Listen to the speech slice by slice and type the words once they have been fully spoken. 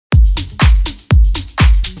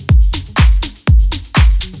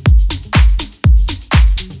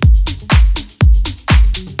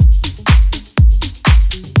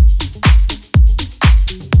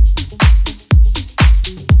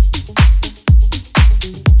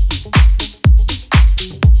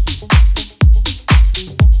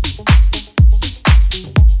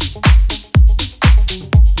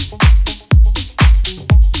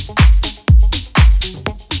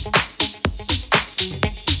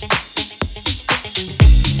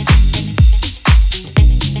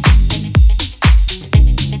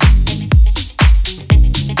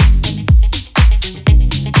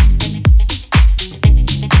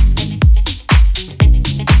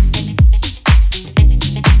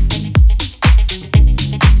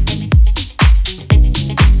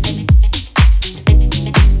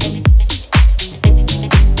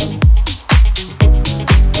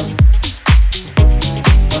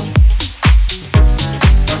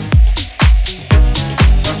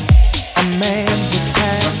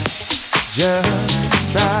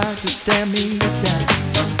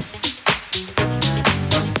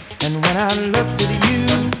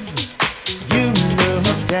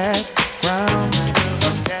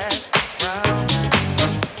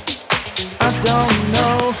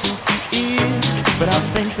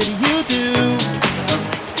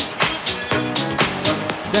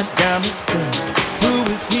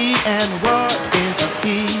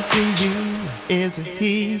is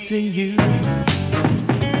he to you?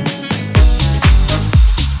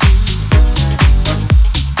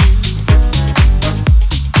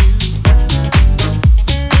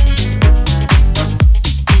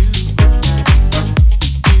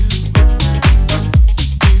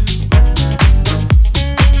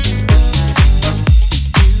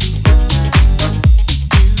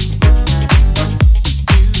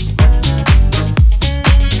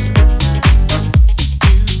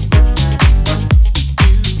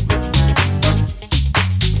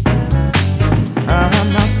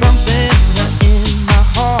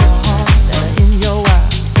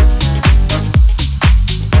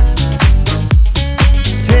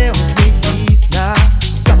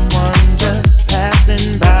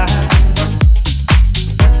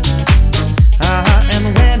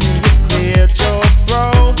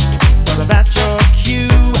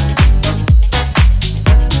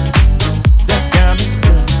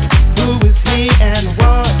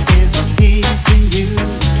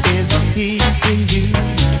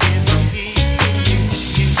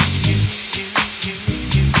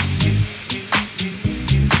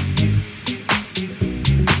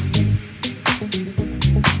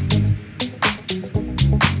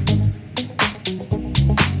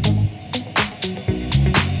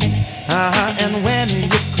 And when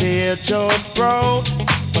you cleared your throat,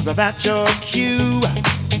 was that your cue?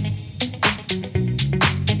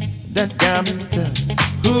 That got me to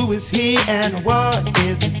who is he and what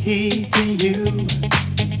is he to you?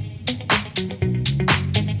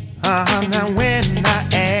 Now when I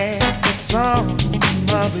add the sum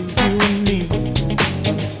of you and me,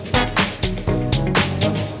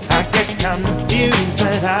 I get confused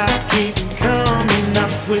that I keep coming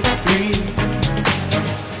up with three.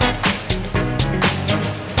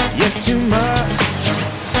 You're too much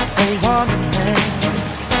for one man,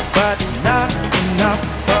 but not enough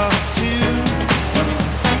for two.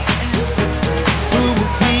 Who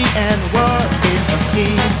is he and what is he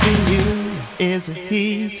to you? Is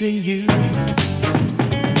he to you?